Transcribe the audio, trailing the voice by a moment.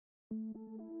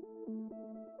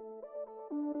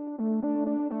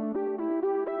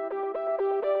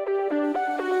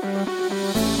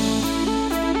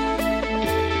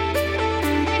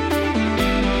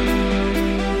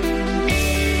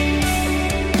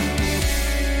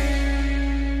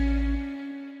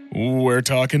We're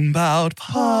talking about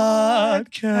podcasts.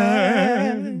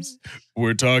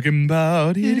 We're talking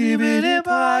about itty bitty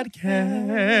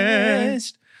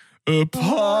podcast. A podcast.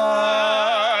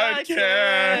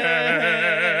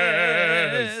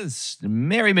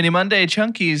 Merry Mini Monday,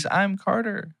 Chunkies. I'm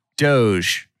Carter.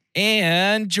 Doge.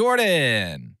 And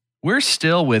Jordan. We're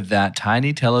still with that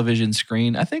tiny television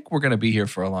screen. I think we're going to be here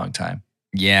for a long time.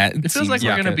 Yeah. It feels like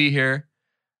we're going to be here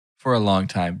for a long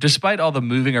time, despite all the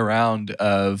moving around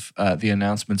of the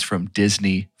announcements from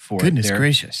Disney for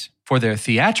gracious. For their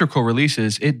theatrical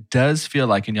releases. It does feel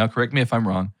like, and y'all correct me if I'm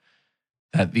wrong,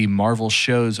 that the Marvel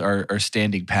shows are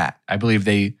standing pat. I believe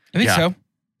I think so.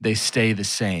 They stay the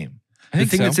same. The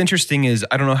thing that's interesting is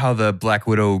I don't know how the Black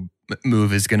Widow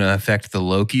move is going to affect the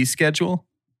Loki schedule,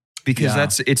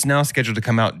 because it's now scheduled to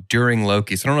come out during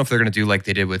Loki. So I don't know if they're going to do like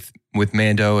they did with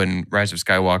Mando and Rise of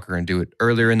Skywalker and do it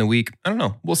earlier in the week. I don't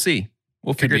know. We'll see.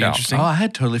 We'll figure it out. Oh, I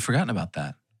had totally forgotten about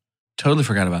that.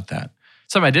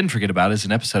 Something I didn't forget about is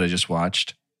an episode I just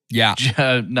watched. Yeah.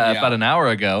 About an hour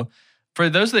ago. For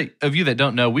those of you that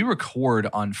don't know, we record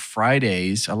on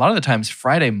Fridays, a lot of the times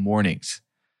Friday mornings.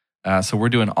 So we're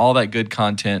doing all that good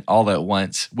content all at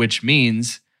once, which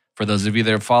means for those of you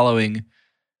that are following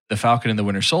The Falcon and the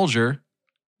Winter Soldier,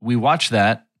 we watch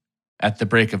that at the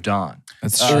break of dawn.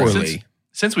 That's early.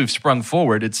 Since we've sprung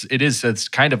forward, it's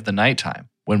kind of the nighttime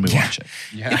when we watch it.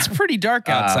 Yeah. It's pretty dark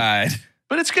outside.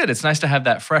 But it's good. It's nice to have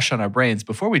that fresh on our brains.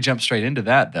 Before we jump straight into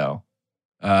that, though,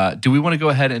 do we want to go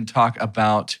ahead and talk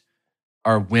about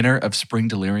our winner of Spring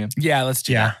Delirium? Yeah, let's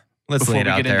do that. Let's Before lay it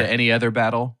we out get there. into any other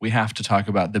battle, we have to talk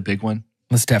about the big one.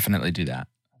 Let's definitely do that.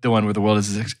 The one where the world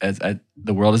is at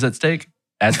stake.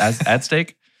 At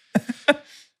stake.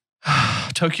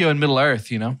 Tokyo and Middle Earth,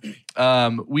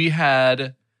 we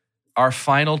had our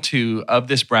final two of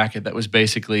this bracket that was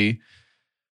basically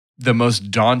the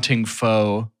most daunting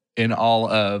foe in all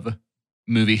of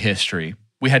movie history.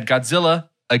 We had Godzilla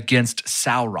against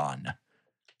Sauron.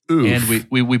 Oof. And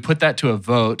we put that to a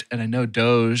vote, and I know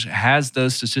Doge has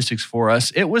those statistics for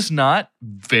us. It was not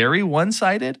very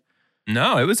one-sided.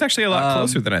 No, it was actually a lot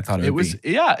closer than I thought it would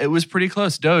be. Yeah, it was pretty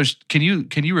close. Doge, can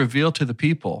you reveal to the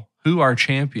people who our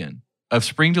champion of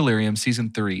Spring Delirium Season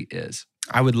 3 is?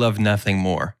 I would love nothing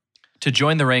more to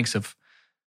join the ranks of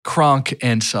Kronk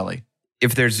and Sully.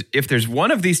 If there's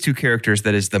one of these two characters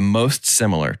that is the most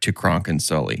similar to Kronk and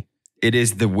Sully, it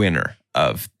is the winner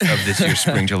of this year's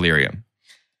Spring Delirium.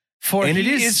 And it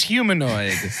is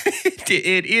humanoid.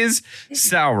 It is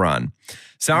Sauron.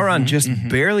 Sauron just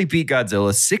barely beat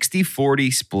Godzilla,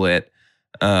 60-40 split.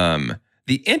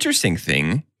 The interesting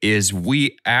thing is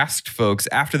we asked folks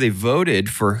after they voted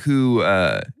for who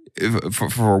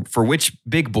for which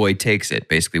big boy takes it,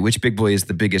 basically, which big boy is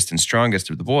the biggest and strongest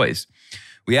of the boys.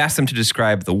 We asked them to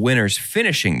describe the winner's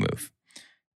finishing move.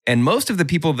 And most of the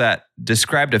people that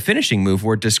described a finishing move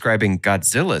were describing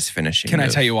Godzilla's finishing move. Can I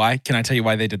tell you why? Can I tell you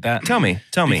why they did that? Tell me.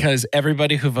 Because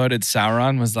everybody who voted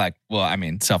Sauron was like, well, I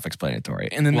mean, self-explanatory.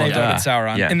 And then they voted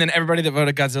Sauron. Yeah. And then everybody that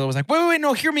voted Godzilla was like, wait,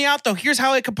 no, hear me out, though. Here's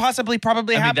how it could probably happen.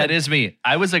 I mean, that is me.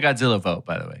 I was a Godzilla vote,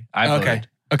 by the way. I voted.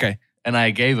 Okay. And I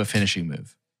gave a finishing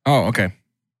move. Oh, okay.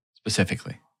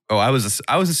 Specifically. Oh, I was a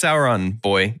Sauron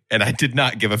boy, and I did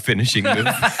not give a finishing move. And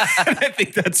I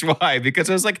think that's why, because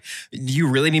I was like, you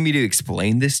really need me to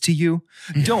explain this to you?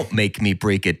 Don't make me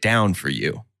break it down for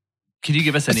you. Can you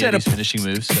give us any of these finishing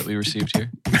moves that we received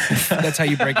here? That's how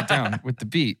you break it down, with the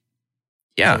beat.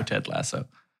 Yeah. Oh, Ted Lasso.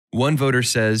 One voter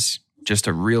says, just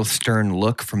a real stern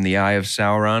look from the eye of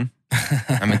Sauron.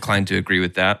 I'm inclined to agree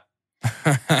with that.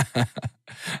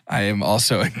 I am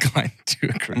also inclined to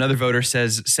agree. Another voter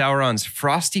says Sauron's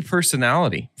frosty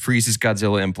personality freezes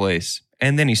Godzilla in place,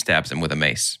 and then he stabs him with a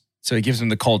mace. So he gives him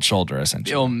the cold shoulder,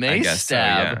 essentially. Oh, mace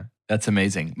stab. So, yeah. That's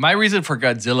amazing. My reason for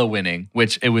Godzilla winning,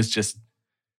 which it was just,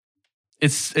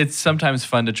 it's sometimes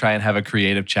fun to try and have a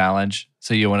creative challenge.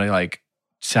 So you want to like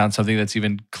sound something that's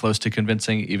even close to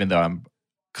convincing, even though I'm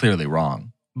clearly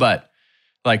wrong. But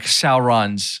like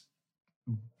Sauron's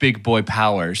big boy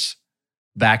powers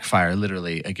backfire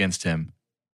literally against him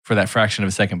for that fraction of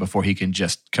a second before he can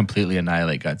just completely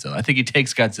annihilate Godzilla. I think he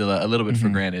takes Godzilla a little bit for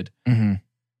granted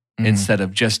instead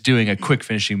of just doing a quick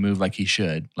finishing move like he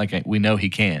should. Like we know he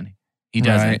can. He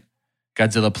doesn't. Right.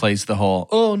 Godzilla plays the whole,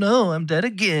 oh no, I'm dead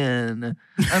again.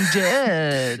 I'm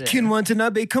dead. Kin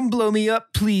Watanabe, come blow me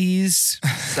up, please.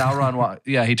 Sauron,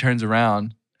 he turns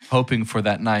around hoping for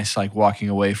that nice like walking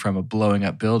away from a blowing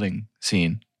up building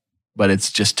scene. But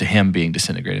it's just to him being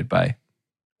disintegrated by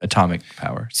atomic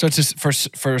power. So for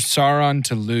Sauron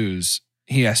to lose,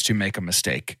 he has to make a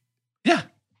mistake. Yeah.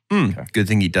 Okay. Good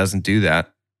thing he doesn't do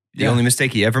that. The only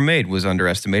mistake he ever made was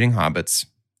underestimating hobbits.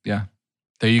 Yeah.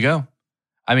 There you go.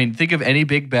 I mean, think of any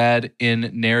big bad in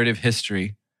narrative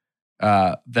history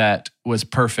that was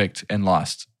perfect and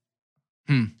lost.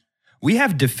 We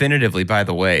have definitively, by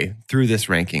the way, through this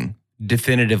ranking,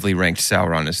 definitively ranked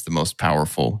Sauron as the most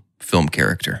powerful film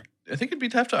character. I think it'd be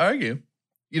tough to argue.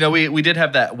 You know, we did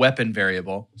have that weapon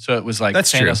variable. So it was like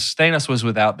That's true. Thanos was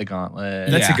without the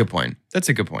gauntlet. That's a good point. That's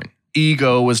a good point.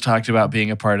 Ego was talked about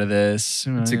being a part of this.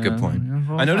 That's a good point.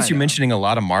 I noticed you mentioning a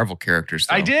lot of Marvel characters,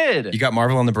 though. I did. You got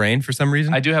Marvel on the brain for some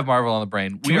reason? I do have Marvel on the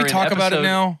brain. Can we talk about it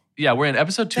now? Yeah, we're in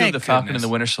episode 2 Thank of The Falcon goodness. and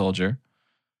the Winter Soldier.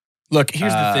 Look,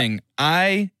 here's the thing.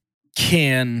 I'm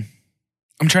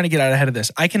trying to get out ahead of this.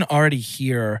 I can already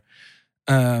hear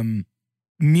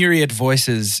myriad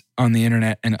voices on the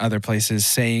internet and other places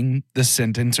saying the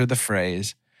sentence or the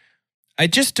phrase, I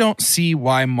just don't see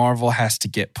why Marvel has to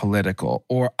get political,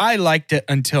 or I liked it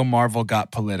until Marvel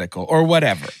got political, or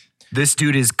whatever. This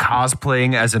dude is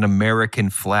cosplaying as an American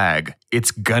flag. It's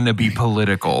gonna be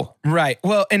political. Right.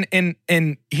 Well, and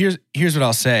here's what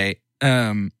I'll say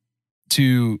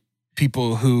to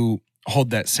people who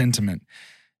hold that sentiment.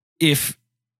 If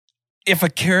a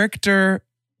character's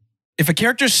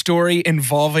story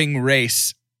involving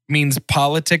race means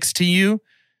politics to you,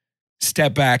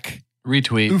 step back,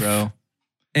 retweet, bro,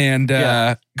 and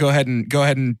go ahead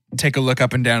and take a look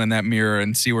up and down in that mirror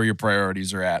and see where your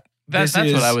priorities are at. That's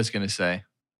what I was going to say.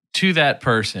 To that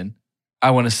person,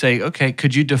 I want to say, okay,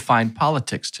 could you define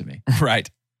politics to me? Right.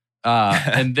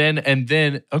 And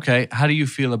then, okay, how do you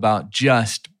feel about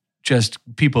just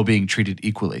people being treated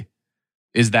equally?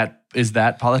 Is that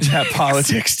politics? Is that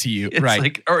politics to you? Right.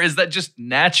 Like, or is that just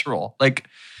natural? Like,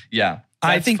 yeah.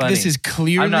 I think funny. this is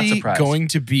clearly going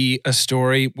to be a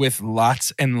story with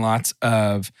lots and lots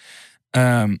of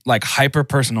like hyper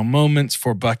personal moments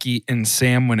for Bucky and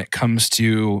Sam when it comes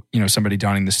to, somebody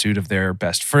donning the suit of their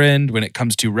best friend, when it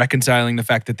comes to reconciling the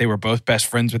fact that they were both best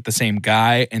friends with the same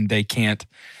guy and they can't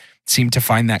seem to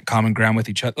find that common ground with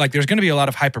each other. Like there's going to be a lot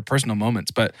of hyper personal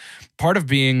moments, but part of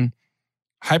being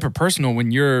hyper personal when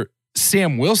you're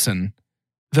Sam Wilson,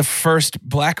 the first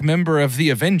black member of the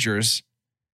Avengers,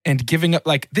 and giving up,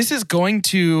 like this is going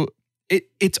to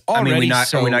it's already.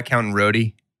 Are we not counting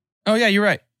Rhodey? Oh yeah, you're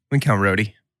right. We can count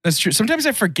Rhodey. That's true. Sometimes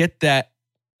I forget that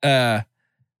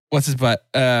what's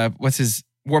his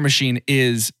War Machine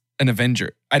is an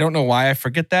Avenger. I don't know why I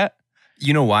forget that.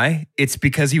 You know why? It's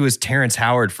because he was Terrence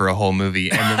Howard for a whole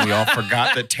movie, and then we all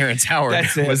forgot that Terrence Howard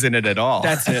was in it at all.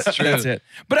 That's it. That's it.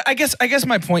 But I guess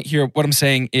my point here, what I'm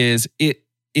saying is it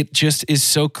just is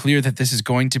so clear that this is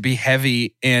going to be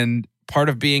heavy, and part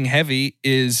of being heavy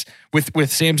is with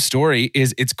Sam's story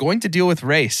is it's going to deal with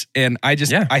race, and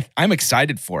I'm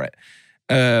excited for it.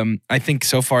 I think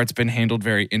so far it's been handled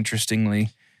very interestingly.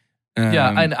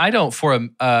 And I don't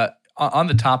on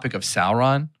the topic of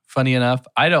Sauron. Funny enough,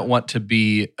 I don't want to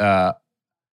be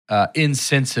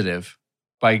insensitive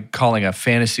by calling a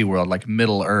fantasy world like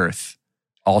Middle Earth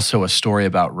also a story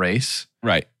about race,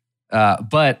 right?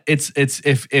 But it's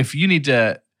if you need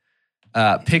to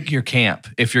pick your camp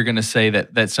if you're going to say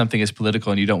that something is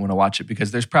political and you don't want to watch it,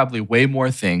 because there's probably way more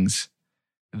things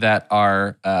that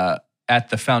are at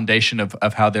the foundation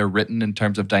of how they're written in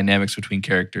terms of dynamics between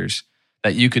characters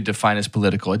that you could define as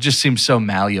political. It just seems so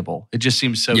malleable. It just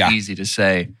seems so easy to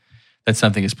say that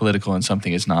something is political and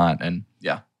something is not. And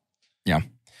yeah.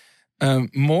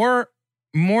 More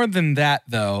than that,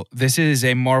 though, this is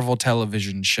a Marvel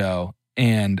television show,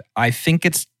 and I think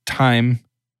it's time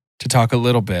to talk a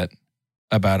little bit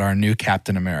about our new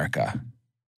Captain America.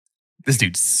 This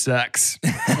dude sucks.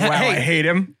 Wow, I hate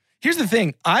him. Here's the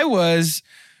thing. I was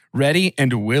ready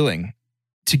and willing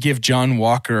to give John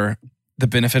Walker the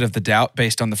benefit of the doubt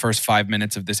based on the first 5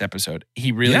 minutes of this episode.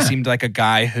 He really seemed like a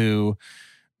guy who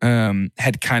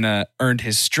had kind of earned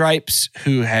his stripes,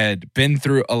 who had been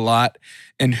through a lot,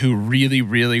 and who really,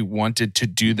 really wanted to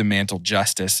do the mantle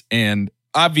justice. And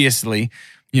obviously,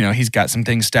 he's got some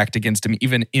things stacked against him.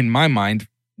 Even in my mind,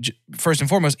 first and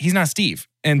foremost, he's not Steve.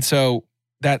 And so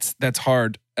that's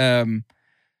hard.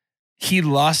 He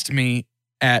lost me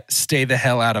at stay the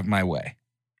hell out of my way.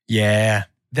 Yeah.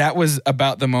 That was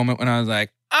about the moment when I was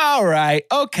like, all right,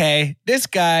 okay, this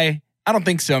guy, I don't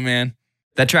think so, man.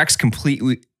 That tracks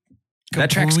completely. That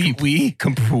tracks completely.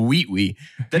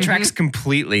 That tracks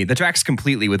completely. That tracks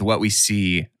completely with what we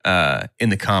see in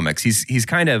the comics. He's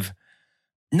kind of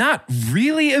not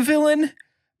really a villain,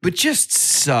 but just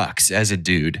sucks as a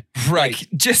dude. Right. Like,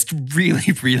 just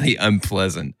really, really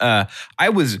unpleasant. I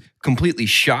was completely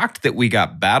shocked that we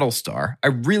got Battlestar. I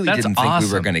really didn't think we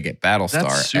were going to get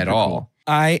Battlestar at all. Cool.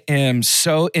 I am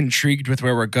so intrigued with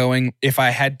where we're going. If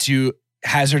I had to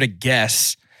hazard a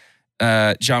guess,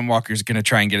 John Walker's going to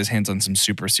try and get his hands on some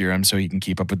super serum so he can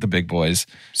keep up with the big boys.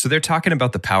 So they're talking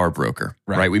about the Power Broker,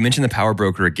 right? We mentioned the Power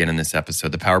Broker again in this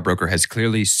episode. The Power Broker has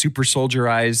clearly super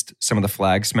soldierized some of the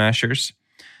Flag Smashers.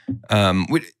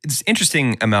 It's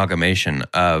interesting amalgamation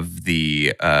of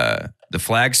the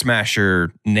Flag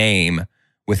Smasher name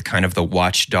with kind of the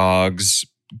Watchdogs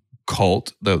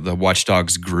cult, the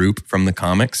Watchdogs group from the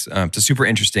comics. It's a super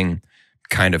interesting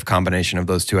kind of combination of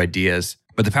those two ideas.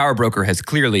 But the Power Broker has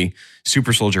clearly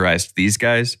super soldierized these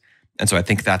guys. And so I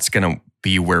think that's going to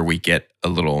be where we get a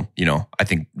little, I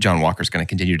think John Walker's going to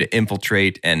continue to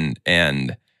infiltrate and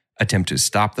attempt to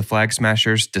stop the Flag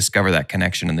Smashers, discover that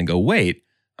connection, and then go, wait,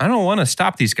 I don't want to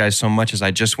stop these guys so much as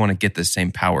I just want to get the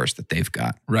same powers that they've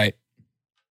got. Right.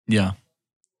 Yeah.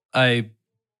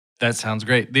 That sounds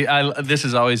great. This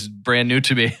is always brand new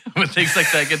to me when things like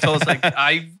that get told. It's like,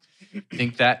 I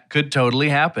think that could totally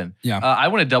happen. Yeah. I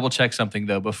want to double check something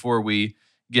though before we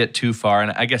get too far.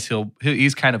 And I guess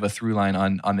he's kind of a through line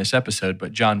on this episode,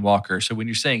 but John Walker. So when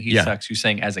you're saying he sucks, you're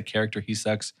saying as a character he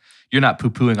sucks. You're not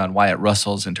poo-pooing on Wyatt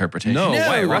Russell's interpretation. No,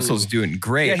 Wyatt Russell's doing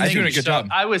great. Yeah, he's doing a good job.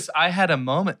 I had a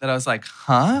moment that I was like,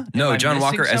 huh? No, John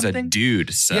Walker as a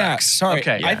dude sucks. Yeah, sorry.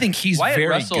 Okay. I think he's Wyatt very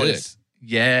Russell good.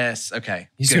 Yes. Okay.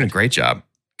 He's doing a great job.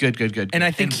 Good. And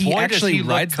I think he actually he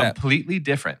rides that completely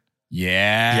different.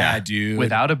 Yeah, dude.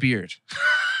 Without a beard.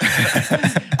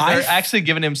 They're actually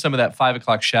giving him some of that 5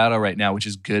 o'clock shadow right now, which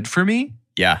is good for me.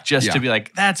 Yeah. Just to be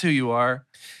like, that's who you are.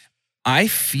 I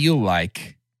feel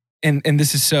like, and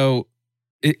this is so,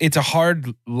 it's a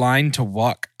hard line to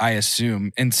walk, I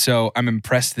assume. And so I'm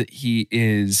impressed that he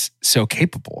is so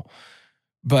capable.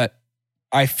 But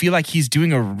I feel like he's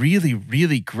doing a really,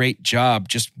 really great job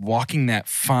just walking that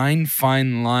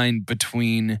fine line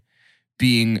between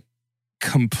being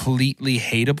completely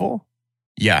hateable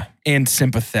and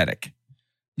sympathetic.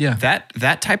 Yeah.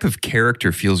 That type of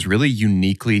character feels really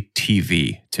uniquely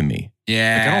TV to me.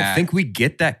 Yeah. Like, I don't think we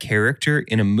get that character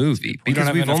in a movie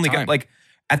because we've only got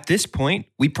at this point,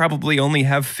 we probably only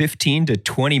have 15 to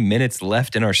 20 minutes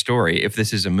left in our story if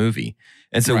this is a movie.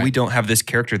 And so we don't have this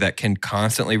character that can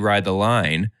constantly ride the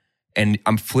line, and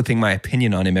I'm flipping my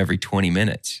opinion on him every 20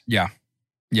 minutes. Yeah.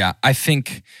 Yeah. I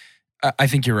think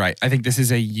you're right. I think this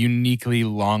is a uniquely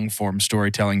long form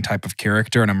storytelling type of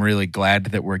character, and I'm really glad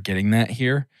that we're getting that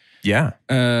here. Yeah.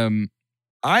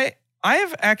 I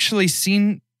have actually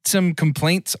seen some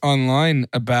complaints online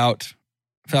about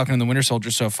Falcon and the Winter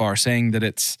Soldier so far, saying that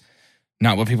it's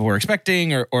not what people were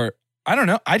expecting, or I don't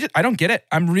know. I don't get it.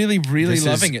 I'm really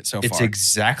loving it so far. It's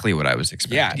exactly what I was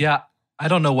expecting. Yeah. I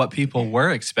don't know what people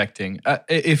were expecting.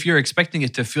 If you're expecting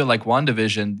it to feel like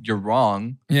WandaVision, you're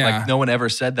wrong. Yeah. Like no one ever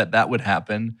said that would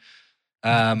happen.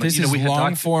 This is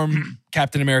long form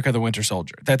Captain America: The Winter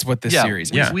Soldier. That's what this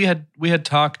series is. Yeah. We had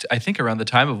talked, I think, around the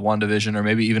time of WandaVision, or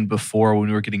maybe even before when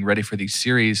we were getting ready for these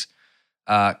series,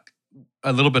 a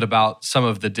little bit about some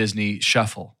of the Disney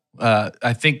shuffle.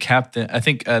 I think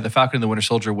the Falcon and the Winter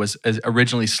Soldier was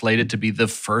originally slated to be the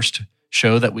first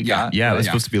show that we got. Yeah, it was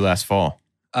supposed to be last fall.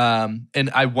 And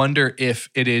I wonder if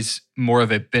it is more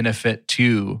of a benefit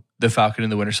to the Falcon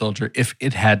and the Winter Soldier if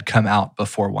it had come out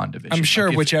before WandaVision. I'm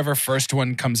sure whichever first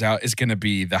one comes out is going to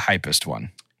be the hypest one.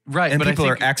 Right. And but people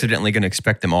are accidentally going to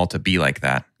expect them all to be like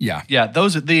that. Yeah. Yeah.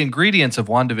 The ingredients of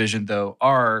WandaVision, though,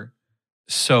 are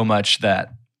so much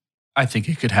that I think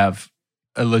it could have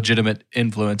a legitimate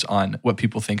influence on what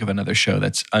people think of another show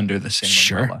that's under the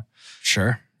same umbrella.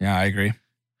 Sure. Yeah, I agree.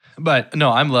 But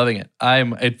no, I'm loving it.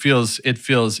 It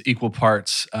feels equal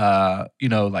parts,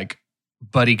 like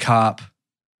buddy cop.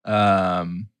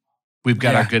 We've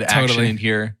got our good action in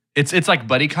here. It's like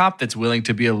buddy cop that's willing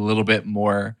to be a little bit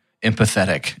more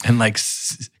empathetic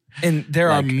and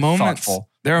there are moments. Thoughtful.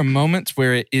 There are moments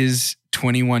where it is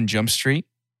 21 Jump Street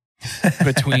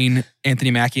between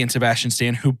Anthony Mackie and Sebastian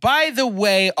Stan, who, by the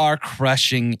way, are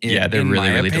crushing it. Yeah, they're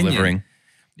really delivering.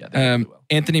 Yeah, really well.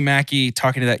 Anthony Mackie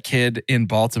talking to that kid in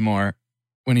Baltimore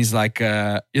when he's like,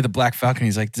 "You're the Black Falcon."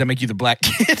 He's like, "Does that make you the Black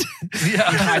Kid?"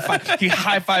 Yeah, he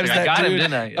high fives that I got dude. him,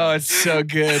 didn't I? Yeah. Oh, it's so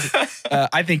good.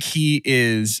 I think he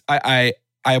is. I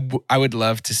would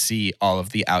love to see all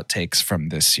of the outtakes from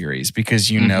this series because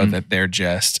you know that they're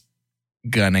just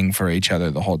gunning for each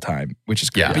other the whole time, which is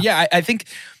great. Yeah. But yeah, I think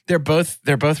they're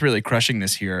both really crushing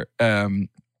this here. But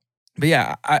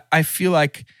yeah, I feel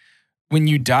like when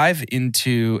you dive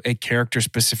into a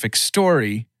character-specific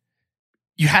story,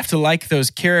 you have to like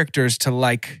those characters to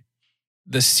like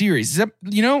the series.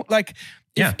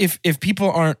 If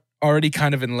people aren't already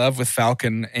kind of in love with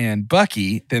Falcon and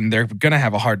Bucky, then they're going to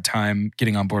have a hard time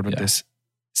getting on board with this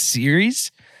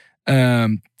series.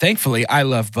 Thankfully, I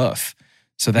love both.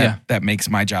 So that makes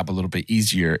my job a little bit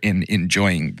easier in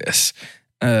enjoying this.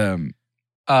 In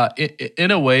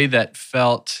a way that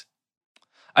felt,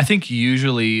 I think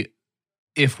usually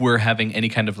if we're having any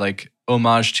kind of like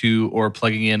homage to or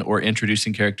plugging in or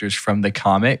introducing characters from the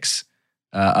comics,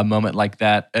 a moment like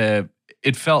that,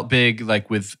 it felt big, like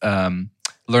with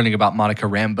learning about Monica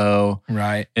Rambeau,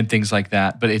 right, and things like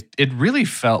that. But it really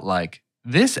felt like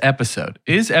this episode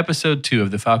is episode 2 of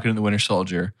The Falcon and the Winter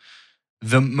Soldier,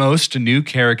 the most new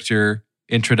character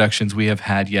introductions we have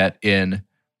had yet in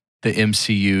the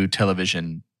MCU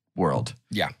television world.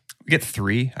 Yeah. We get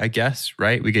 3, I guess,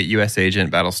 right? We get U.S.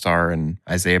 Agent, Battlestar, and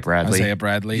Isaiah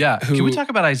Bradley. Yeah. Can we talk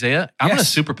about Isaiah? I'm going to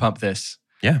super pump this.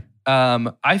 Yeah.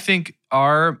 I think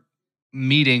our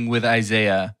meeting with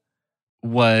Isaiah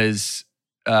was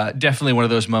definitely one of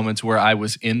those moments where I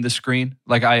was in the screen.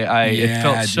 Like it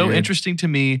felt so interesting to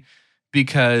me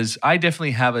because I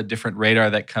definitely have a different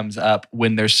radar that comes up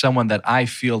when there's someone that I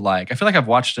feel like I've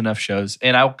watched enough shows,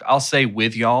 and I'll say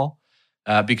with y'all,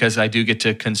 because I do get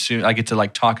to consume, I get to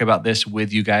like talk about this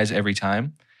with you guys every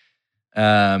time,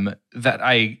 that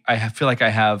I feel like I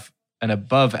have an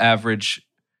above average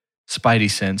spidey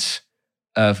sense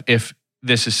of if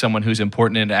this is someone who's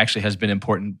important and actually has been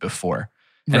important before.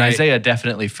 And Right. Isaiah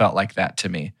definitely felt like that to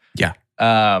me. Yeah.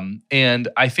 And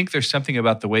I think there's something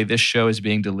about the way this show is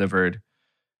being delivered,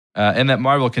 and that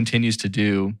Marvel continues to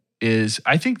do, is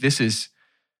I think this is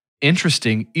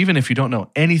interesting even if you don't know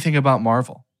anything about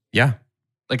Marvel. Yeah.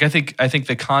 Like I think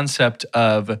the concept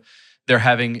of there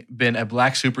having been a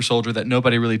black super soldier that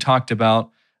nobody really talked about,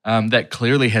 that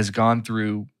clearly has gone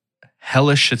through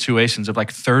hellish situations of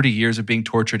like 30 years of being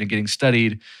tortured and getting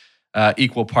studied,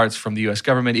 equal parts from the US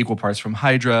government, equal parts from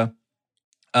Hydra.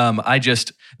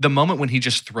 The moment when he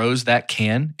just throws that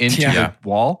can into the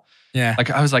wall, like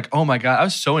I was like, oh my God, I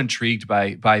was so intrigued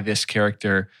by this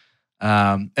character.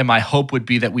 And my hope would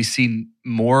be that we see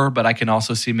more, but I can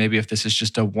also see maybe if this is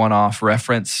just a one-off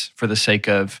reference for the sake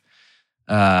of,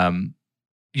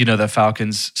 the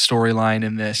Falcons storyline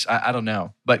in this. I don't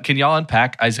know. But can y'all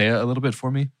unpack Isaiah a little bit for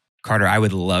me? Carter, I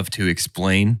would love to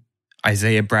explain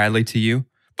Isaiah Bradley to you,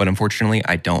 but unfortunately,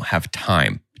 I don't have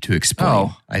time to explain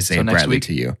Isaiah Bradley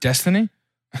to you. Destiny?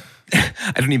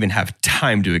 I don't even have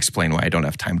time to explain why I don't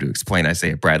have time to explain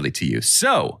Isaiah Bradley to you.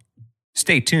 So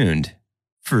stay tuned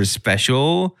for a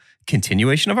special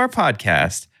continuation of our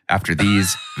podcast after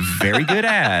these very good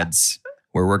ads,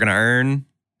 where we're going to earn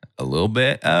a little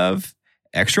bit of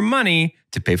extra money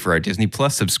to pay for our Disney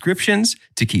Plus subscriptions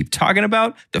to keep talking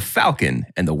about The Falcon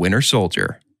and the Winter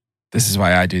Soldier. This is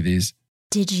why I do these.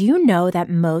 Did you know that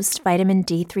most vitamin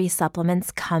D3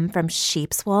 supplements come from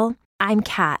sheep's wool? I'm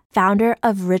Kat, founder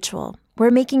of Ritual.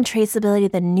 We're making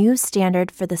traceability the new standard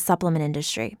for the supplement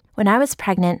industry. When I was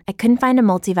pregnant, I couldn't find a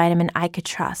multivitamin I could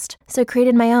trust, so I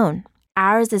created my own.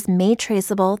 Ours is made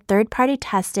traceable, third-party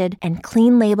tested, and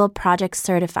clean label project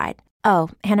certified. Oh,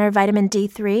 and our vitamin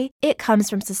D3? It comes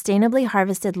from sustainably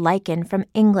harvested lichen from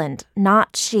England,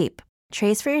 not sheep.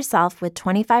 Trace for yourself with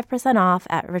 25% off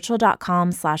at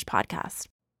ritual.com/podcast.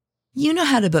 You know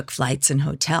how to book flights and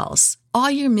hotels. All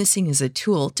you're missing is a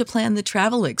tool to plan the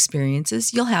travel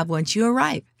experiences you'll have once you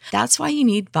arrive. That's why you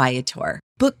need Viator.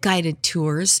 Book guided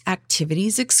tours,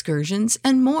 activities, excursions,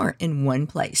 and more in one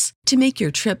place to make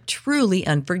your trip truly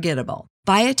unforgettable.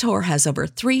 Viator has over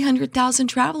 300,000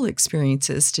 travel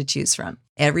experiences to choose from.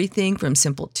 Everything from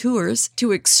simple tours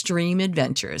to extreme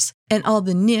adventures and all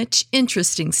the niche,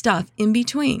 interesting stuff in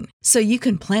between. So you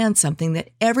can plan something that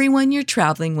everyone you're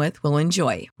traveling with will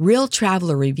enjoy. Real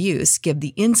traveler reviews give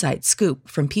the inside scoop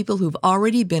from people who've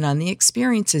already been on the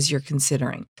experiences you're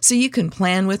considering. So you can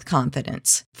plan with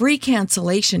confidence. Free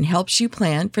cancellation helps you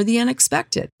plan for the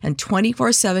unexpected. And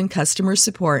 24/7 customer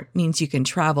support means you can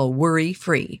travel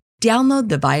worry-free. Download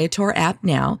the Viator app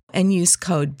now and use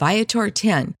code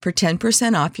Viator10 for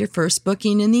 10% off your first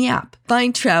booking in the app.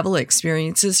 Find travel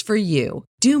experiences for you.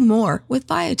 Do more with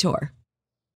Viator.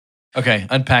 Okay,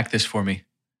 unpack this for me.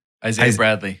 Isaiah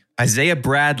Bradley. Isaiah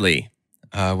Bradley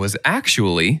was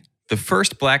actually the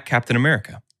first Black Captain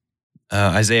America.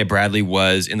 Isaiah Bradley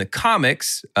was in the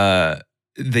comics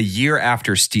the year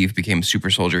after Steve became a super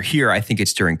soldier. Here, I think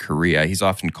it's during Korea. He's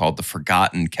often called the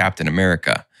Forgotten Captain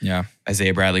America. Yeah.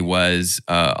 Isaiah Bradley was,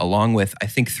 along with, I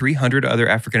think, 300 other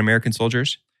African-American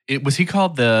soldiers. Was he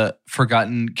called the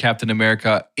Forgotten Captain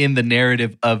America in the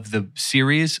narrative of the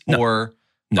series or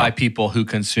by people who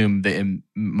consume the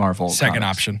Marvel Second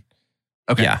comics? option.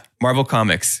 Okay. Yeah. Marvel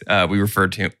Comics, we refer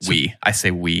to, I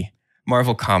say we.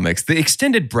 Marvel Comics, the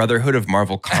extended brotherhood of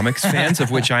Marvel Comics fans,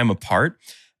 of which I'm a part.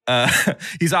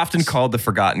 He's often called the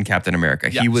forgotten Captain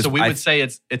America. Yeah, so we would say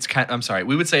it's kind. I'm sorry.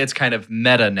 We would say it's kind of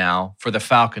meta now for the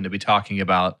Falcon to be talking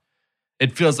about.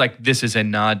 It feels like this is a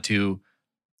nod to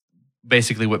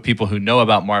basically what people who know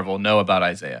about Marvel know about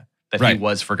Isaiah, that he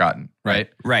was forgotten, right?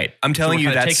 Right. I'm telling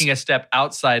you that's taking a step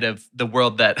outside of the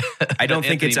world that I don't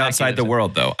think it's outside the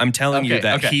world, though. I'm telling you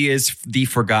that he is the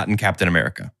forgotten Captain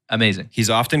America. Amazing. He's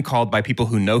often called by people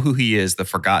who know who he is the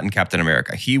forgotten Captain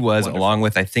America. He was, along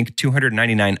with, I think,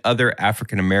 299 other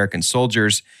African-American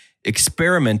soldiers,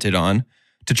 experimented on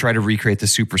to try to recreate the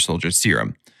super soldier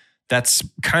serum. That's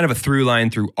kind of a through line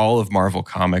through all of Marvel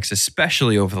Comics,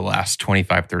 especially over the last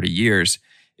 25, 30 years,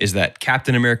 is that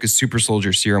Captain America's super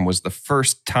soldier serum was the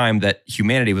first time that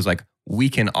humanity was like, we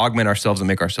can augment ourselves and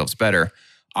make ourselves better.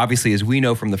 Obviously, as we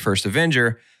know from the first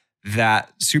Avenger,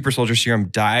 that super soldier serum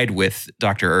died with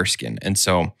Dr. Erskine. And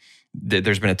so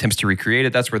there's been attempts to recreate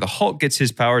it. That's where the Hulk gets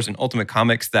his powers in Ultimate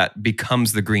Comics. That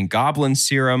becomes the Green Goblin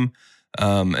serum.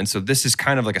 And so this is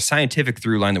kind of like a scientific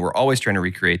through line that we're always trying to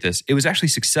recreate this. It was actually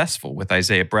successful with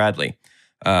Isaiah Bradley.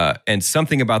 And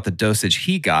something about the dosage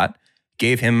he got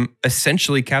gave him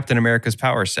essentially Captain America's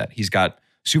power set. He's got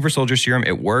super soldier serum.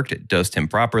 It worked. It dosed him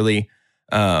properly.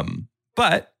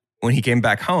 But when he came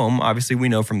back home, obviously we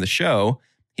know from the show,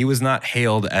 he was not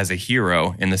hailed as a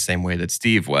hero in the same way that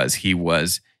Steve was. He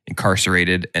was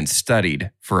incarcerated and studied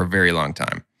for a very long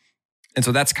time. And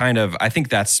so that's kind of, I think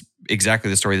that's exactly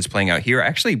the story that's playing out here. I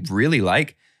actually really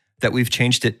like that we've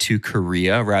changed it to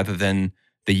Korea rather than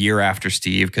the year after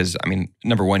Steve, because, I mean,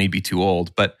 number one, he'd be too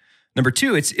old. But number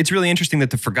two, it's really interesting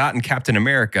that the forgotten Captain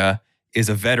America is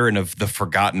a veteran of the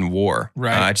Forgotten War.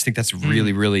 Right. I just think that's a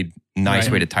really, really nice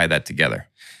way to tie that together.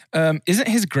 Isn't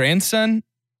his grandson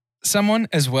someone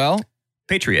as well?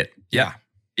 Patriot. Yeah.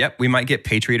 Yep. We might get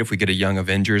Patriot if we get a Young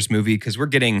Avengers movie, because we're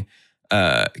getting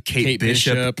Kate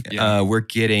Bishop. Yeah.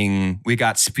 We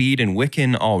got Speed and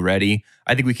Wiccan already.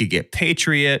 I think we could get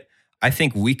Patriot. I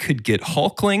think we could get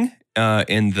Hulkling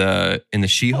in the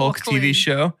She-Hulk TV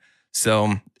show.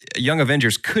 So Young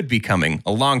Avengers could be coming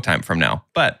a long time from now,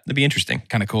 but it'd be interesting.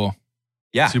 Kind of cool.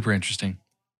 Yeah. Super interesting.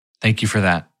 Thank you for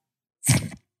that.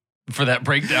 For that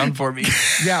breakdown for me.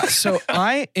 Yeah. So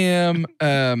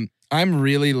I'm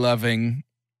really loving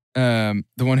the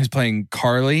one who's playing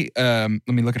Carly. Let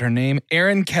me look at her name.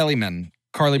 Erin Kellyman.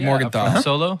 Carly Morgenthau. From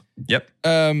Solo? Yep.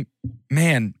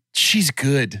 Man, she's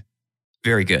good.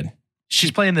 Very good.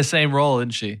 She's playing the same role, isn't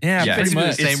she? Yeah, pretty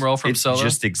much. The same role from it's Solo?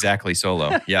 Just exactly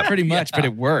Solo. Yeah. Pretty much, but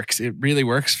it works. It really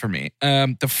works for me.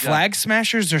 The Flag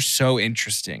Smashers are so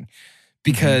interesting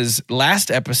because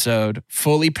last episode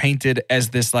fully painted as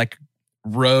this like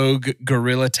rogue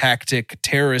guerrilla tactic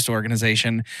terrorist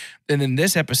organization. And in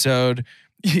this episode,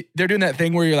 they're doing that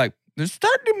thing where you're like, they're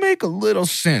starting to make a little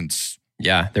sense.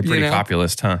 Yeah, they're pretty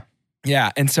populist, huh?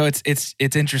 Yeah, and so it's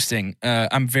interesting.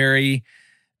 I'm very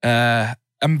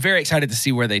excited to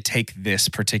see where they take this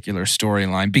particular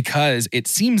storyline because it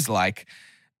seems like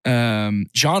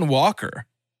John Walker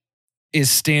is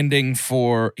standing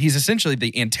for, he's essentially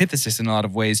the antithesis in a lot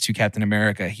of ways to Captain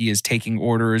America. He is taking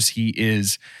orders. He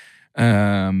is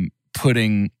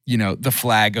putting, the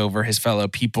flag over his fellow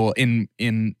people I'm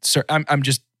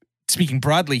just speaking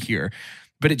broadly here,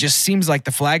 but it just seems like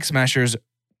the Flag Smashers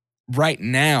right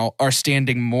now are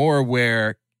standing more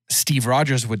where Steve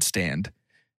Rogers would stand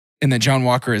and that John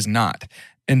Walker is not.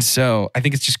 And so I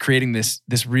think it's just creating this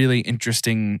really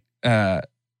interesting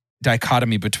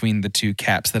dichotomy between the two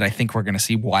caps that I think we're going to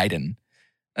see widen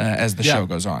as the show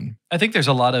goes on. I think there's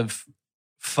a lot of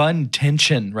fun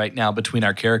tension right now between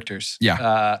our characters.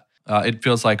 Yeah. It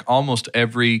feels like almost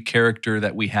every character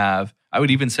that we have, I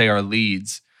would even say our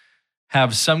leads,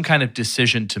 have some kind of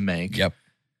decision to make. Yep.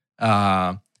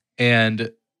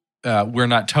 And we're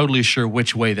not totally sure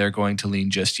which way they're going to lean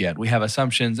just yet. We have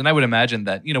assumptions, and I would imagine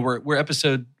that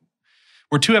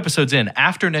we're 2 episodes in.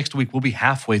 After next week, we'll be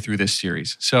halfway through this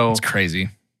series. So it's crazy.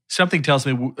 Something tells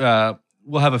me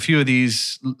we'll have a few of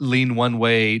these lean one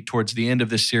way towards the end of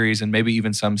this series, and maybe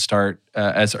even some start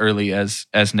as early as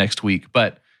next week.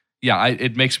 But yeah,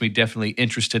 it makes me definitely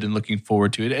interested in looking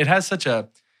forward to it. It has such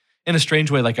in a strange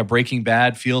way, like a Breaking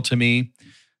Bad feel to me.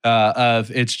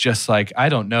 Of it's just like, I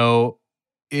don't know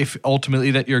if ultimately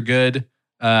that you're good.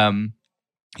 I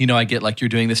get like you're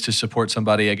doing this to support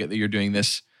somebody. I get that you're doing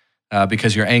this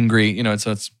because you're angry.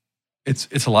 So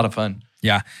it's a lot of fun.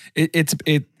 Yeah,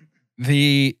 the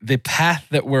path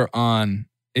that we're on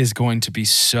is going to be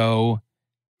so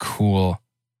cool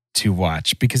to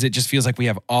watch because it just feels like we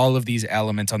have all of these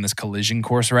elements on this collision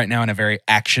course right now in a very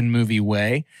action movie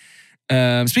way.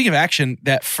 Speaking of action,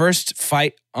 that first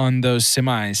fight on those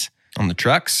semis on the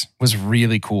trucks was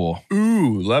really cool.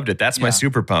 Ooh, loved it. That's my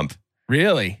super pump.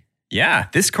 Really? Yeah,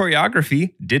 this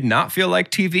choreography did not feel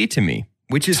like TV to me,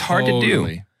 which is hard to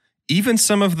do. Even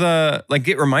some of the, like,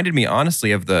 it reminded me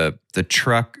honestly of the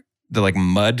truck, the like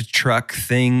mud truck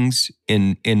things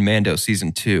in Mando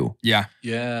season 2. Yeah.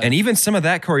 Yeah. And even some of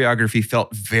that choreography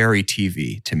felt very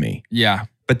TV to me. Yeah.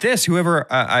 But this, whoever,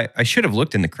 I should have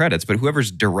looked in the credits, but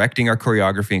whoever's directing our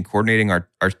choreography and coordinating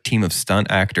our team of stunt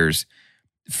actors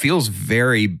feels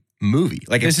very movie.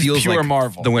 Like this it feels is pure like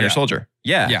Marvel. The Winter Soldier.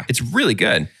 Yeah. It's really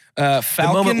good. Falcon,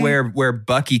 the moment where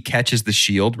Bucky catches the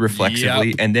shield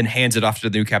reflexively and then hands it off to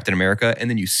the new Captain America, and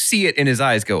then you see it in his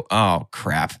eyes go, oh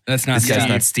crap. That's not this Steve. guy's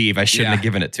not Steve. I shouldn't have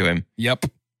given it to him. Yep.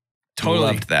 Totally.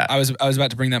 Loved that. I was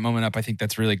about to bring that moment up. I think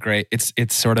that's really great.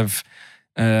 It's sort of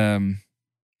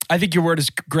I think your word is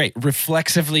great.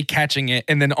 Reflexively catching it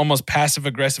and then almost passive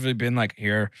aggressively being like,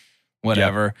 here,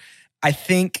 whatever. Yep. I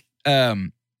think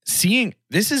seeing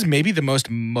this is maybe the most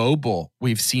mobile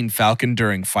we've seen Falcon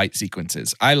during fight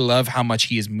sequences. I love how much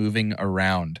he is moving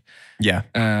around. Yeah.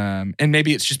 And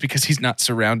maybe it's just because he's not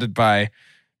surrounded by,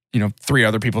 3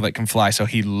 other people that can fly, so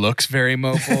he looks very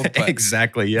mobile. But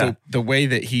exactly, yeah. The way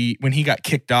that when he got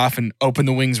kicked off and opened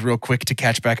the wings real quick to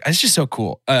catch back, it's just so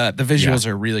cool. The visuals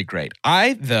are really great.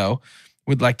 I, though,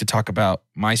 would like to talk about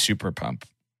my super pump.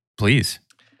 Please.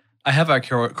 I have our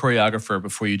choreographer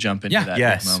before you jump into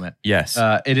that moment. Yes.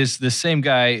 It is the same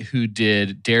guy who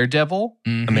did Daredevil.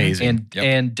 Mm-hmm. Amazing.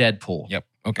 And Deadpool. Yep.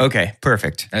 Okay,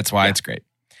 perfect. That's why it's great.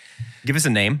 Give us a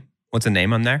name. What's a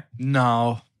name on there?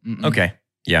 No. Mm-mm. Okay.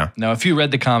 Yeah. No, if you read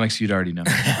the comics, you'd already know.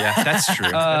 Yeah, that's true.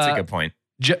 That's a good point.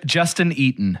 Justin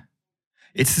Eaton.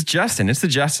 It's Justin. It's the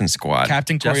Justin Squad.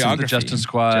 Captain Choreography. The Justin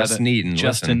Squad. Justin Eaton.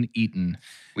 Justin Eaton.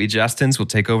 We Justins will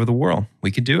take over the world. We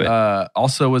could do it.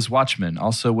 Also was Watchmen.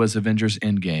 Also was Avengers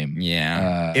Endgame.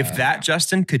 Yeah. If that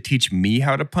Justin could teach me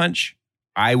how to punch,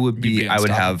 I would be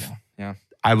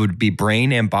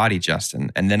brain and body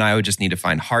Justin. And then I would just need to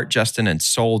find heart Justin and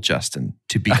soul Justin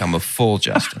to become a full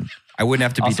Justin. I wouldn't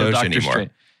have to be also Doge Dr. anymore.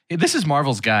 Strange. This is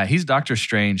Marvel's guy. He's Doctor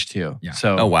Strange too. Yeah.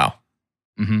 So. Oh, wow.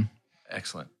 Mm-hmm.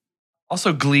 Excellent.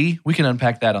 Also Glee. We can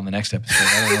unpack that on the next episode.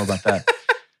 I don't know about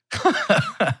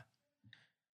that.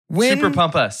 Super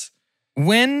pump us.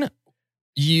 When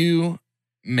you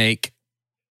make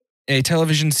a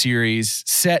television series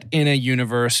set in a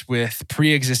universe with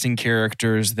pre-existing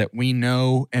characters that we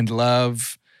know and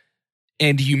love,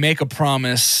 and you make a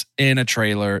promise in a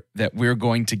trailer that we're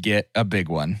going to get a big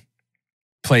one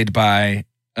played by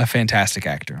a fantastic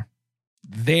actor,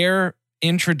 their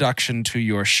introduction to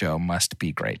your show must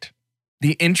be great.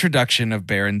 The introduction of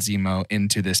Baron Zemo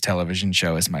into this television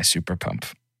show is my super pump.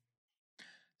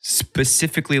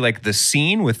 Specifically like the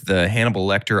scene with the Hannibal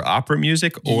Lecter opera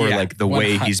music or like the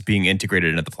way he's being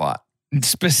integrated into the plot?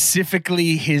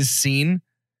 Specifically his scene,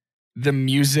 the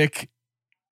music,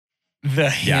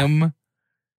 the hymn.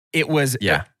 It was,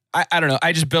 I don't know.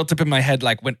 I just built up in my head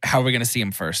like, how are we going to see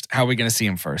him first? How are we going to see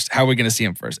him first? How are we going to see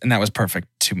him first? And that was perfect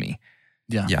to me.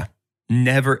 Yeah. Yeah.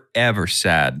 Never, ever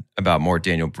sad about more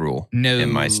Daniel Bruhl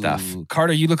in my stuff.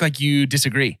 Carter, you look like you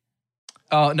disagree.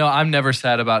 Oh, no, I'm never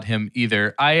sad about him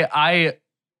either.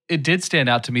 It did stand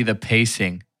out to me, the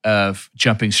pacing of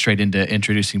jumping straight into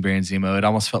introducing Baron Zemo. It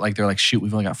almost felt like they're like, shoot,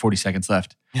 we've only got 40 seconds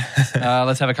left.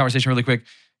 Let's have a conversation really quick.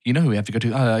 You know who we have to go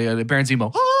to? Baron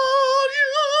Zemo.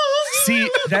 See,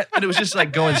 and it was just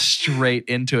like going straight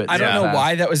into it. I don't know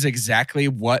why that was exactly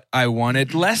what I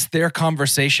wanted. Less their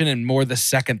conversation and more the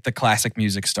second the classic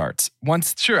music starts.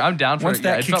 Sure, I'm down for it.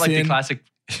 It felt like the classic.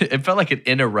 It felt like it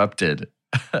interrupted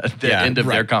the end of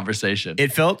their conversation.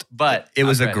 It felt, but it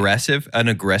was aggressive, an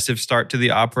aggressive start to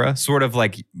the opera, sort of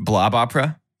like Blob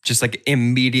opera, just like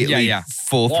immediately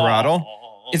full throttle.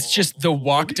 It's just the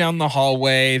walk down the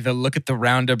hallway, the look at the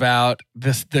roundabout,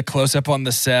 the close up on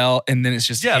the cell, and then it's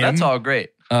just him. That's all great.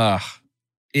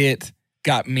 It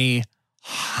got me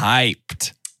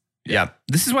hyped. Yeah.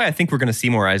 This is why I think we're going to see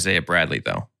more Isaiah Bradley,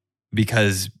 though,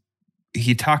 because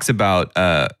he talks about,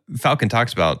 Falcon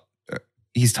talks about,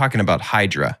 he's talking about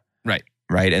Hydra.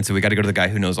 Right. And so we got to go to the guy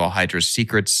who knows all Hydra's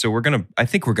secrets. So I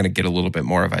think we're going to get a little bit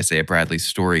more of Isaiah Bradley's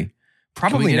story.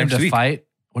 Probably next week. Fight?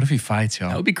 What if he fights, y'all?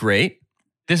 That would be great.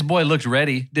 This boy looked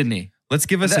ready, didn't he? Let's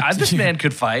give us this man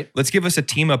could fight. Let's give us a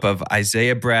team up of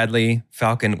Isaiah Bradley,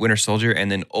 Falcon, Winter Soldier,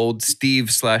 and then old Steve /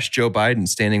 Joe Biden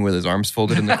standing with his arms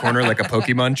folded in the corner like a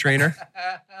Pokemon trainer.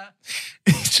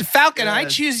 Falcon, I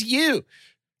choose you.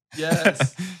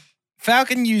 Yes.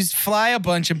 Falcon, you fly a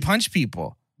bunch and punch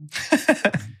people.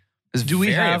 Do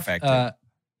we have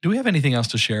anything else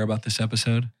to share about this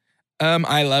episode?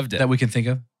 I loved it. That we can think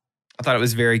of? I thought it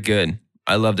was very good.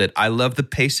 I loved it. I love the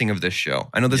pacing of this show.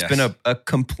 I know there's been a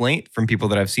complaint from people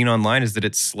that I've seen online is that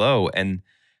it's slow, and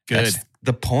that's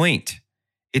the point.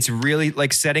 It's really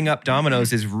like setting up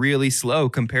dominoes is really slow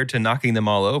compared to knocking them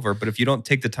all over. But if you don't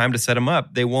take the time to set them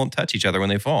up, they won't touch each other when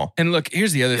they fall. And look,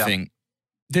 here's the other thing.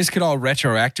 This could all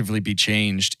retroactively be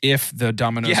changed if the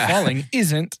dominoes falling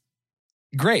isn't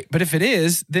great. But if it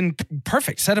is, then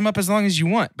perfect. Set them up as long as you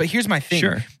want. But here's my thing.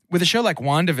 Sure. With a show like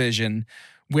WandaVision,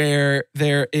 where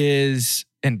there is,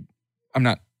 and I'm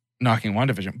not knocking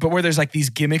WandaVision, but where there's like these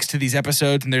gimmicks to these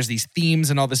episodes and there's these themes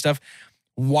and all this stuff,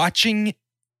 watching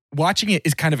it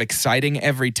is kind of exciting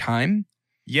every time.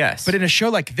 Yes. But in a show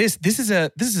like this is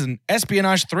an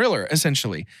espionage thriller,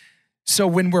 essentially. So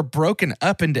when we're broken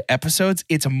up into episodes,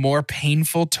 it's more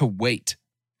painful to wait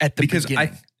at the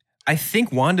beginning. I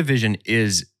think WandaVision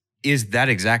is that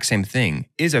exact same thing,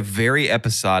 is a very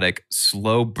episodic,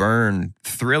 slow burn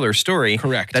thriller story.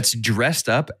 Correct. That's dressed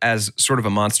up as sort of a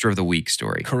monster of the week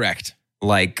story. Correct.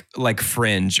 Like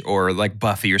Fringe or like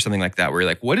Buffy or something like that, where you're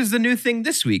like, what is the new thing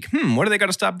this week? What do they got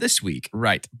to stop this week?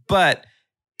 Right. But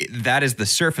that is the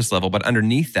surface level, but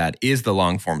underneath that is the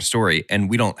long form story. And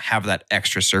we don't have that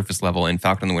extra surface level in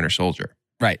Falcon and the Winter Soldier.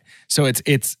 Right. So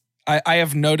I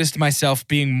have noticed myself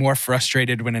being more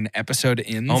frustrated when an episode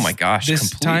ends. Oh my gosh, this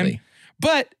completely. time.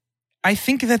 But I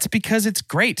think that's because it's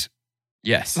great.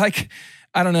 Yes. Like,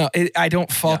 I don't know. I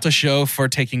don't fault a show for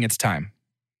taking its time.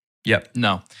 Yep.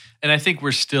 No. And I think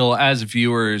we're still, as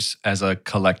viewers, as a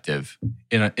collective,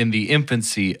 in the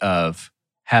infancy of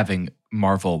having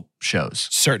Marvel shows.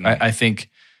 Certainly. I think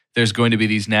there's going to be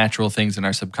these natural things in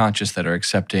our subconscious that are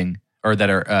accepting or that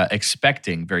are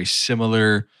expecting very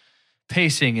similar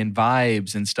pacing and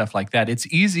vibes and stuff like that. It's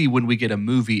easy when we get a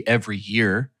movie every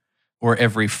year or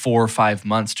every 4 or 5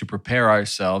 months to prepare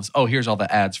ourselves. Oh, here's all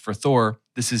the ads for Thor.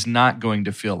 This is not going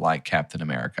to feel like Captain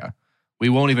America. We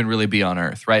won't even really be on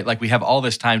Earth, right? Like we have all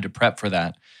this time to prep for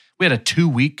that. We had a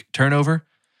 2-week turnover,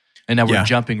 and now we're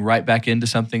jumping right back into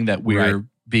something that we're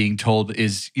being told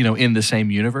is, in the same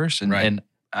universe. And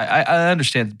I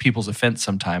understand people's offense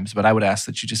sometimes, but I would ask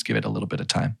that you just give it a little bit of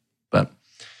time. But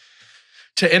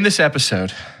to end this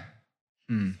episode,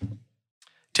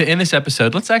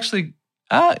 let's actually,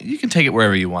 you can take it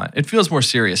wherever you want. It feels more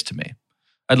serious to me.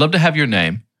 I'd love to have your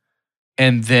name.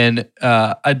 And then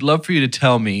I'd love for you to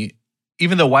tell me,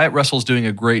 even though Wyatt Russell's doing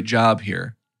a great job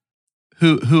here,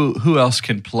 who else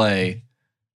can play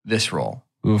this role?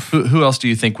 Who else do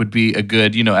you think would be a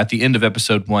good, at the end of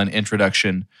episode 1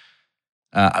 introduction,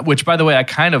 which, by the way, I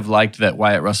kind of liked that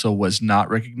Wyatt Russell was not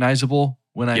recognizable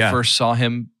when I first saw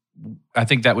him. I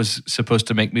think that was supposed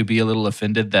to make me be a little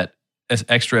offended,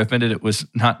 extra offended it was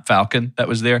not Falcon that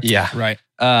was there. Yeah. Right.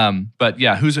 But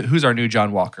yeah, who's our new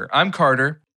John Walker? I'm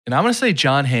Carter, and I'm going to say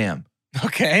John Hamm.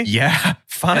 Okay. Yeah,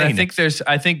 fine. And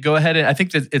I think go ahead, and I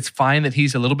think that it's fine that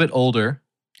he's a little bit older.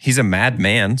 He's a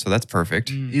madman, so that's perfect.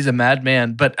 He's a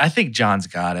madman, but I think John's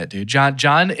got it, dude.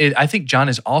 I think John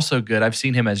is also good. I've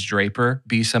seen him as Draper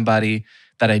be somebody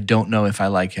that I don't know if I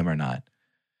like him or not.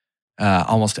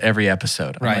 Almost every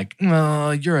episode. I'm like,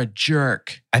 oh, you're a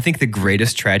jerk. I think the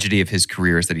greatest tragedy of his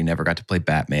career is that he never got to play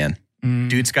Batman.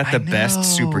 Dude's got the best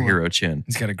superhero chin.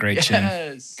 He's got a great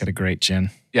chin. Got a great chin.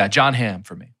 Yeah, John Hamm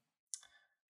for me.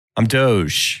 I'm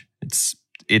Doge. It's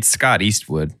Scott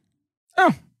Eastwood.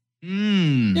 Oh.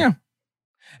 Yeah.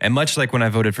 And much like when I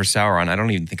voted for Sauron, I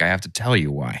don't even think I have to tell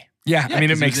you why. Yeah, I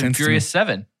mean, it makes sense. Furious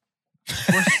 7.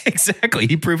 Exactly.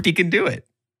 He proved he can do it.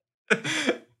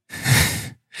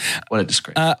 What a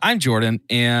disgrace. I'm Jordan,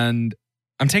 and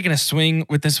I'm taking a swing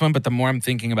with this one, but the more I'm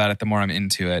thinking about it, the more I'm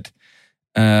into it.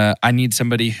 I need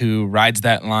somebody who rides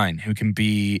that line, who can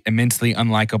be immensely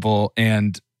unlikable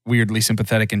and weirdly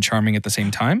sympathetic and charming at the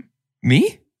same time.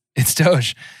 Me? It's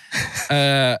Doge.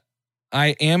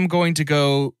 I am going to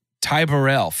go Ty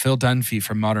Burrell, Phil Dunphy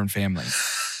from Modern Family.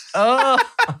 Oh,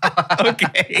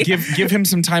 okay. Give him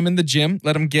some time in the gym.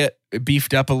 Let him get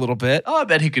beefed up a little bit. I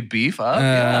bet he could beef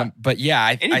up. But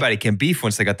yeah, anybody can beef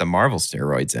once they got the Marvel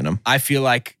steroids in them. I feel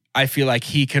like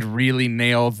he could really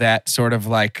nail that sort of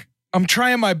like, I'm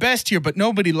trying my best here, but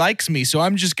nobody likes me, so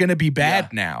I'm just going to be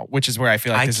bad now, which is where I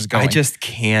feel like this is going. I just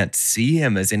can't see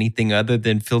him as anything other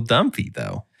than Phil Dunphy,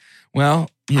 though. Well,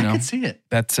 I can see it.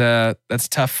 That's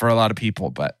tough for a lot of people,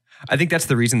 but I think that's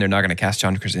the reason they're not going to cast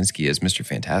John Krasinski as Mr.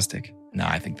 Fantastic. No,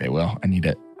 I think they will. I need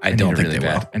it. I don't think really they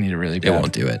bad. will. I need it really They bad.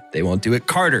 won't do it. They won't do it.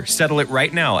 Carter, settle it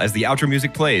right now as the outro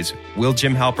music plays. Will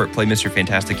Jim Halpert play Mr.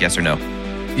 Fantastic, yes or no?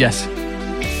 Yes.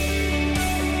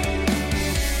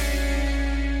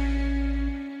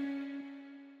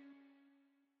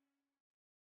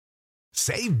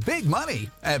 Save big money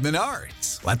at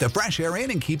Menards. Let the fresh air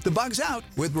in and keep the bugs out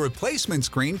with replacement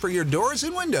screen for your doors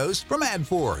and windows from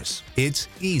AdForce. It's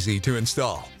easy to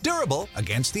install, durable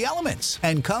against the elements,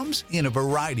 and comes in a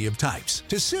variety of types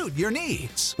to suit your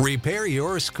needs. Repair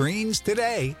your screens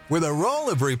today with a roll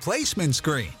of replacement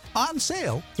screen. On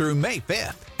sale through May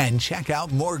 5th. And check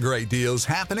out more great deals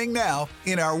happening now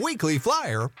in our weekly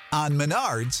flyer on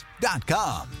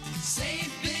Menards.com.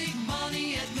 Save big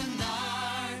money at Menards.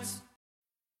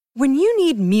 When you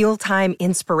need mealtime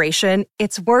inspiration,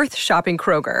 it's worth shopping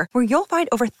Kroger, where you'll find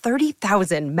over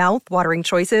 30,000 mouth-watering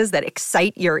choices that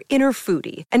excite your inner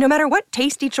foodie. And no matter what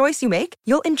tasty choice you make,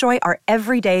 you'll enjoy our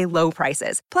everyday low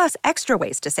prices, plus extra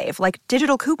ways to save, like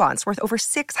digital coupons worth over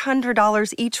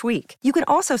 $600 each week. You can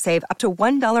also save up to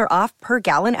 $1 off per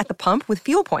gallon at the pump with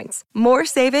fuel points. More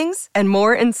savings and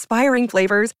more inspiring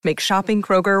flavors make shopping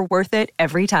Kroger worth it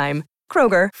every time.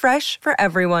 Kroger, fresh for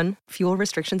everyone. Fuel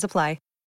restrictions apply.